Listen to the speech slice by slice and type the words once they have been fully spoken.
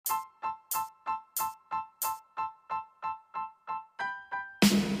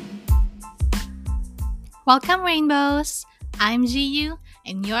Welcome, Rainbows! I'm GU,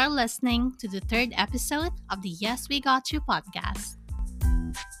 and you're listening to the third episode of the Yes We Got You podcast.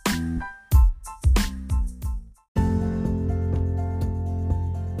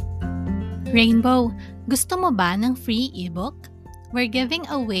 Rainbow, gusto mo ba ng free ebook? We're giving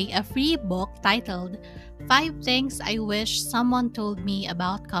away a free book titled 5 Things I Wish Someone Told Me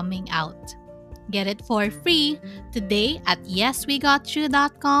About Coming Out. Get it for free today at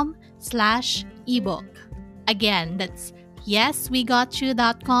yeswegotyu.com/ebook. Again, that's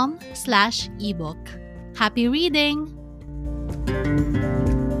yeswegotyu.com/ebook. Happy reading!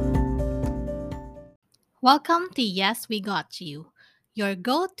 Welcome to Yes We Got You, your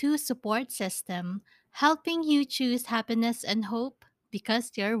go to support system, helping you choose happiness and hope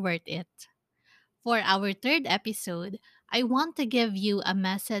because you're worth it. For our third episode, I want to give you a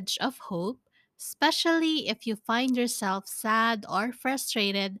message of hope, especially if you find yourself sad or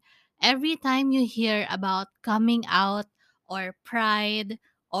frustrated every time you hear about coming out or pride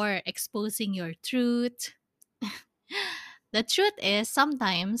or exposing your truth. The truth is,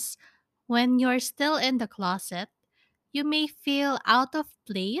 sometimes when you're still in the closet, you may feel out of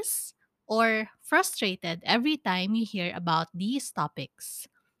place or frustrated every time you hear about these topics.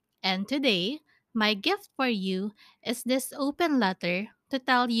 And today, my gift for you is this open letter to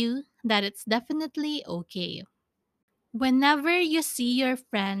tell you that it's definitely okay. Whenever you see your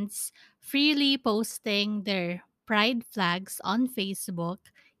friends freely posting their pride flags on Facebook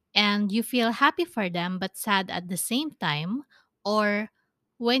and you feel happy for them but sad at the same time, or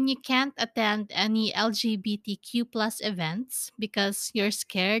when you can't attend any LGBTQ plus events because you're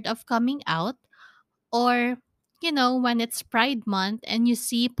scared of coming out, or when it's Pride Month and you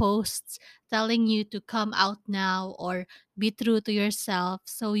see posts telling you to come out now or be true to yourself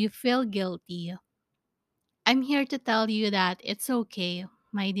so you feel guilty, I'm here to tell you that it's okay,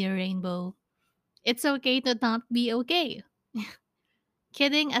 my dear Rainbow. It's okay to not be okay.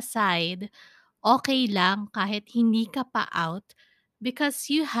 Kidding aside, okay lang kahit hindi ka pa out because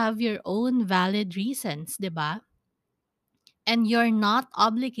you have your own valid reasons, 'di ba? And you're not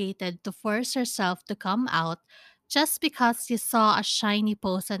obligated to force yourself to come out just because you saw a shiny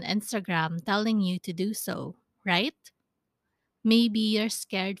post on Instagram telling you to do so, right? Maybe you're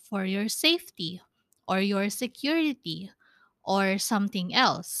scared for your safety or your security or something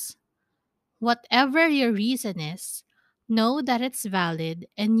else. Whatever your reason is, know that it's valid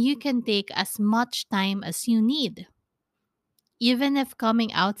and you can take as much time as you need. Even if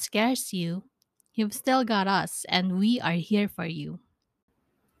coming out scares you, you've still got us and we are here for you.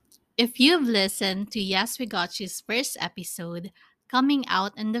 If you've listened to Yes We Got You's first episode, Coming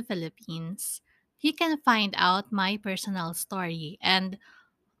Out in the Philippines, you can find out my personal story. And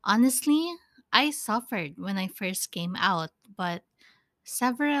honestly, I suffered when I first came out, but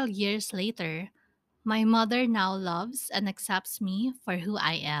several years later, my mother now loves and accepts me for who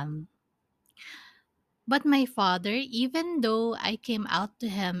I am. But my father, even though I came out to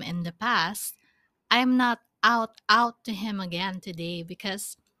him in the past, I'm not out to him again today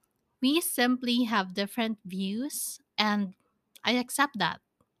because we simply have different views and I accept that.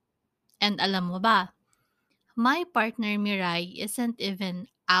 And alam mo ba, my partner Mirai isn't even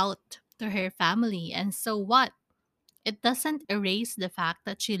out to her family, and so what? It doesn't erase the fact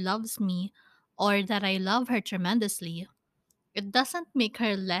that she loves me or that I love her tremendously. It doesn't make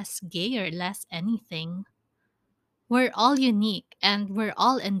her less gay or less anything. We're all unique and we're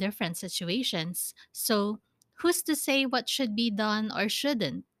all in different situations. So, who's to say what should be done or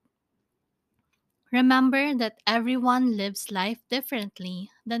shouldn't? Remember that everyone lives life differently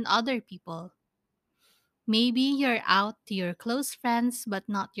than other people. Maybe you're out to your close friends but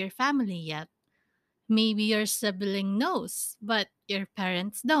not your family yet. Maybe your sibling knows but your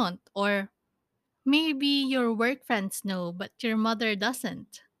parents don't. Or maybe your work friends know but your mother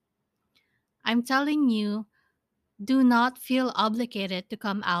doesn't. I'm telling you, do not feel obligated to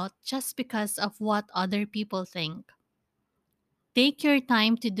come out just because of what other people think. Take your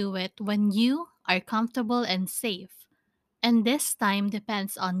time to do it when you are comfortable and safe. And this time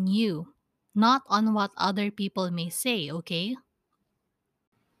depends on you, not on what other people may say, okay?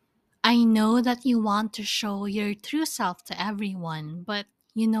 I know that you want to show your true self to everyone, but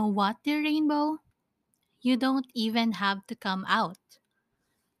you know what, dear Rainbow? You don't even have to come out.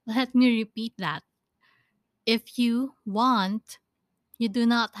 Let me repeat that. If you want, you do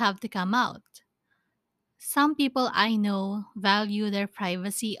not have to come out. Some people I know value their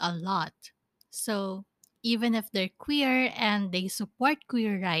privacy a lot. So, even if they're queer and they support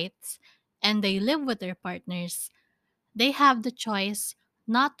queer rights and they live with their partners, they have the choice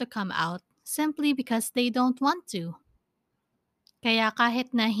not to come out simply because they don't want to. Kaya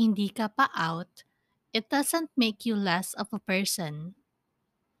kahit na hindi ka pa out, It doesn't make you less of a person.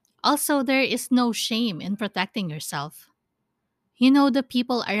 Also, there is no shame in protecting yourself. You know the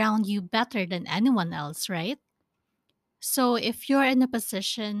people around you better than anyone else, right? So, if you're in a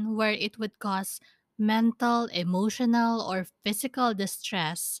position where it would cause mental, emotional, or physical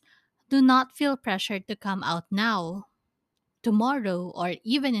distress, do not feel pressured to come out now, tomorrow, or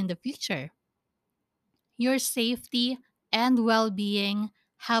even in the future. Your safety and well being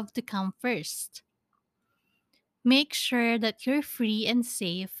have to come first. Make sure that you're free and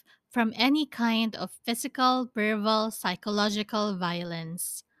safe from any kind of physical, verbal, psychological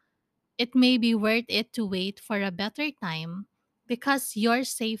violence. It may be worth it to wait for a better time because your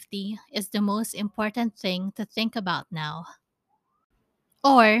safety is the most important thing to think about now.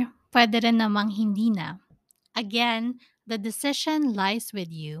 Or, pwede rin namang hindi na. Again, the decision lies with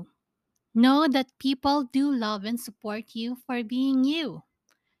you. Know that people do love and support you for being you.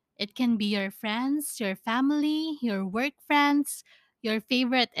 It can be your friends, your family, your work friends, your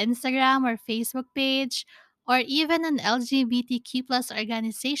favorite Instagram or Facebook page, or even an LGBTQ plus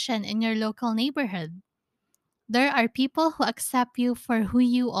organization in your local neighborhood. There are people who accept you for who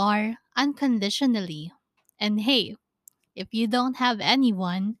you are unconditionally. And hey, if you don't have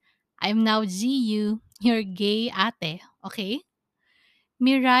anyone, I'm now GU, your gay ate, okay?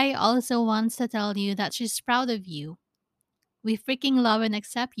 Mirai also wants to tell you that she's proud of you. We freaking love and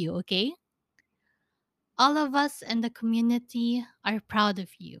accept you, okay? All of us in the community are proud of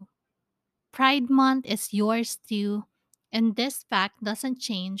you. Pride Month is yours too, and this fact doesn't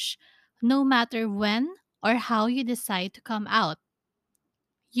change no matter when or how you decide to come out.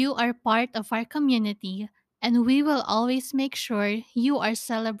 You are part of our community, and we will always make sure you are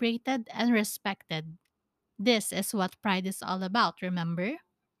celebrated and respected. This is what pride is all about, remember?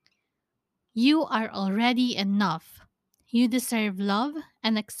 You are already enough. You deserve love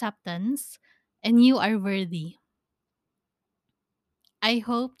and acceptance, and you are worthy. I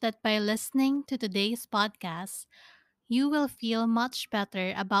hope that by listening to today's podcast, you will feel much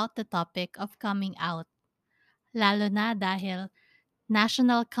better about the topic of coming out. Lalo na dahil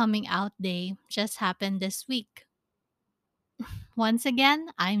National Coming Out Day just happened this week. Once again,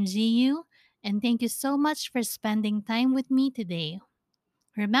 I'm GU, and thank you so much for spending time with me today.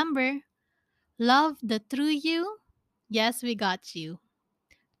 Remember, love the true you. Yes, we got you.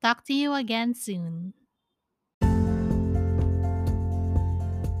 Talk to you again soon.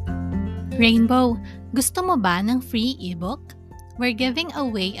 Rainbow, gusto mo ba ng free ebook? We're giving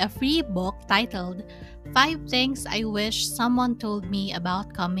away a free book titled 5 Things I Wish Someone Told Me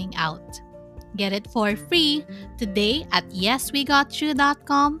About Coming Out. Get it for free today at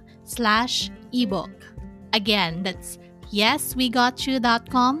yeswegotyu.com/ebook. Again, that's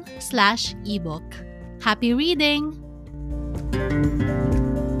yeswegotyu.com/ebook. Happy reading!